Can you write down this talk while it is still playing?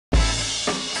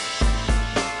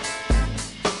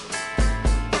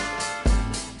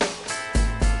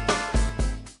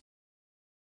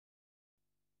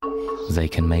They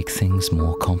can make things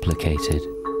more complicated.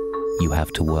 You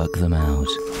have to work them out,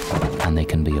 and they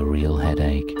can be a real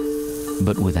headache.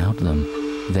 But without them,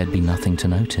 there'd be nothing to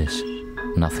notice,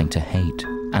 nothing to hate,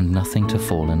 and nothing to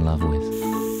fall in love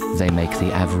with. They make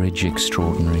the average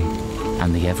extraordinary,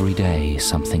 and the everyday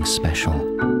something special.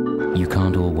 You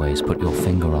can't always put your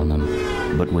finger on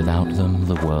them, but without them,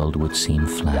 the world would seem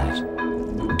flat.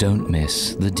 Don't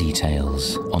miss the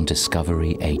details on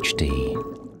Discovery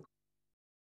HD.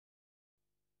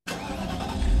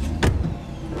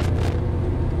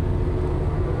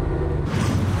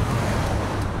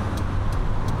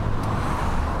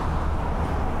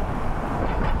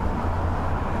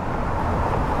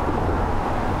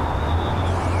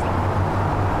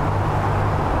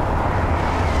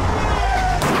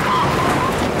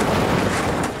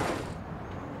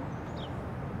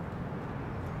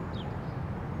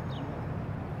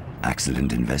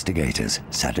 Accident Investigators,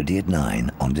 Saturday at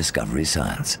 9 on Discovery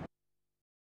Science.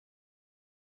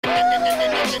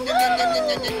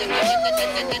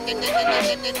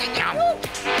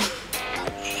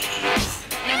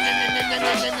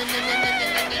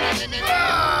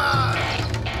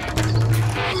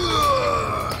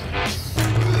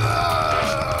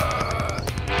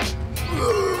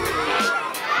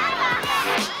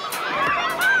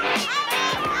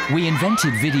 We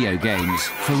invented video games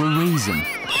for a reason.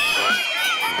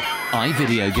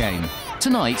 iVideo Game,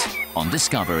 tonight on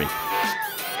Discovery.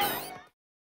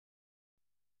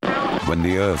 When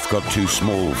the Earth got too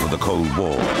small for the Cold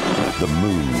War, the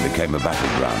Moon became a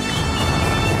battleground.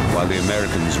 While the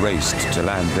Americans raced to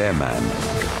land their man,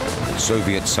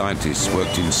 Soviet scientists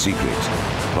worked in secret,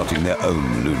 plotting their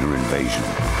own lunar invasion.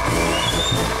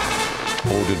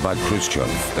 Ordered by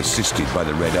Khrushchev, assisted by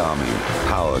the Red Army,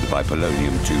 powered by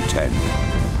polonium-210.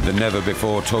 The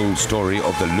never-before-told story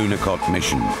of the Lunicot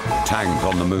mission, Tank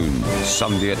on the Moon,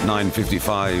 Sunday at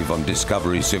 9:55 on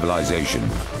Discovery Civilization.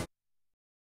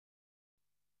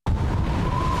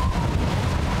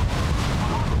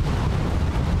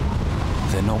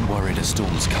 They're not worried a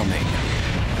storm's coming.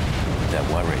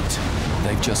 They're worried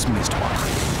they've just missed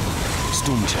one.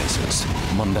 Storm Chasers,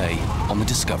 Monday on the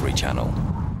Discovery Channel.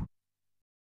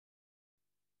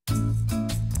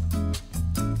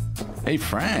 Hey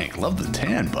Frank, love the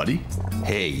tan, buddy.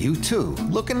 Hey, you too.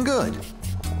 Looking good.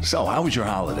 So, how was your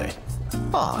holiday?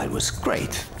 Oh, it was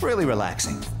great. Really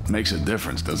relaxing. Makes a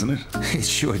difference, doesn't it? It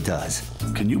sure does.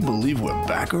 Can you believe we're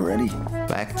back already?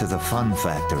 Back to the fun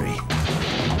factory.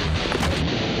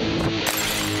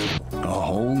 A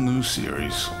whole new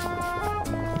series.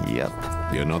 Yep.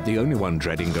 You're not the only one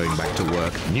dreading going back to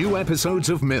work. New episodes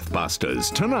of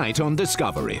Mythbusters, tonight on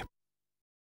Discovery.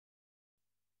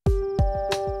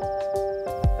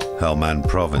 Helmand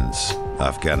Province,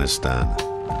 Afghanistan.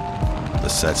 The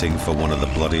setting for one of the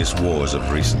bloodiest wars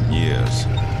of recent years.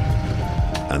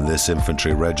 And this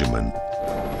infantry regiment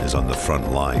is on the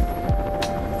front line.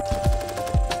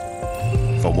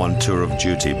 For one tour of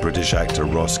duty, British actor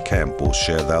Ross Kemp will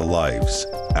share their lives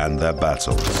and their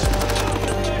battles.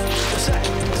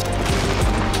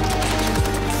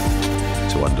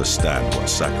 To understand what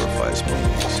sacrifice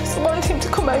means. I just wanted him to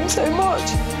come home so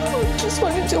much. I just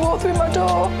wanted to walk through my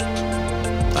door.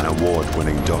 An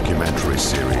award-winning documentary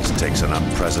series takes an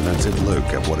unprecedented look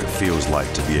at what it feels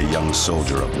like to be a young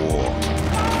soldier at war.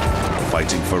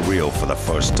 Fighting for real for the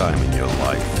first time in your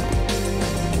life.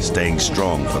 Staying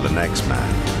strong for the next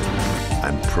man.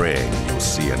 And praying you'll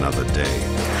see another day.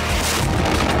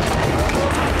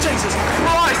 Jesus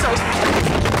Christ!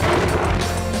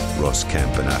 Ross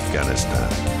Kemp in Afghanistan.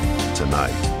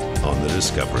 Tonight on the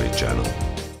Discovery Channel.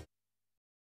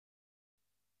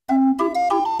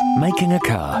 Making a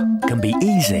car can be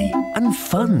easy and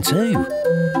fun too.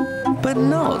 But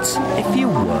not if you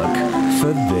work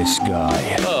for this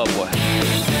guy. Oh boy.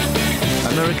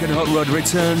 American Hot Rod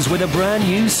returns with a brand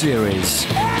new series.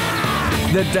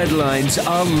 The deadlines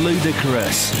are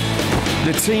ludicrous.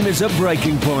 The team is at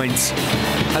breaking point.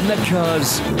 And the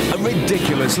cars are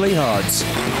ridiculously hot.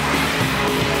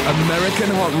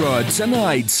 American Hot Rod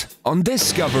tonight on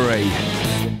Discovery.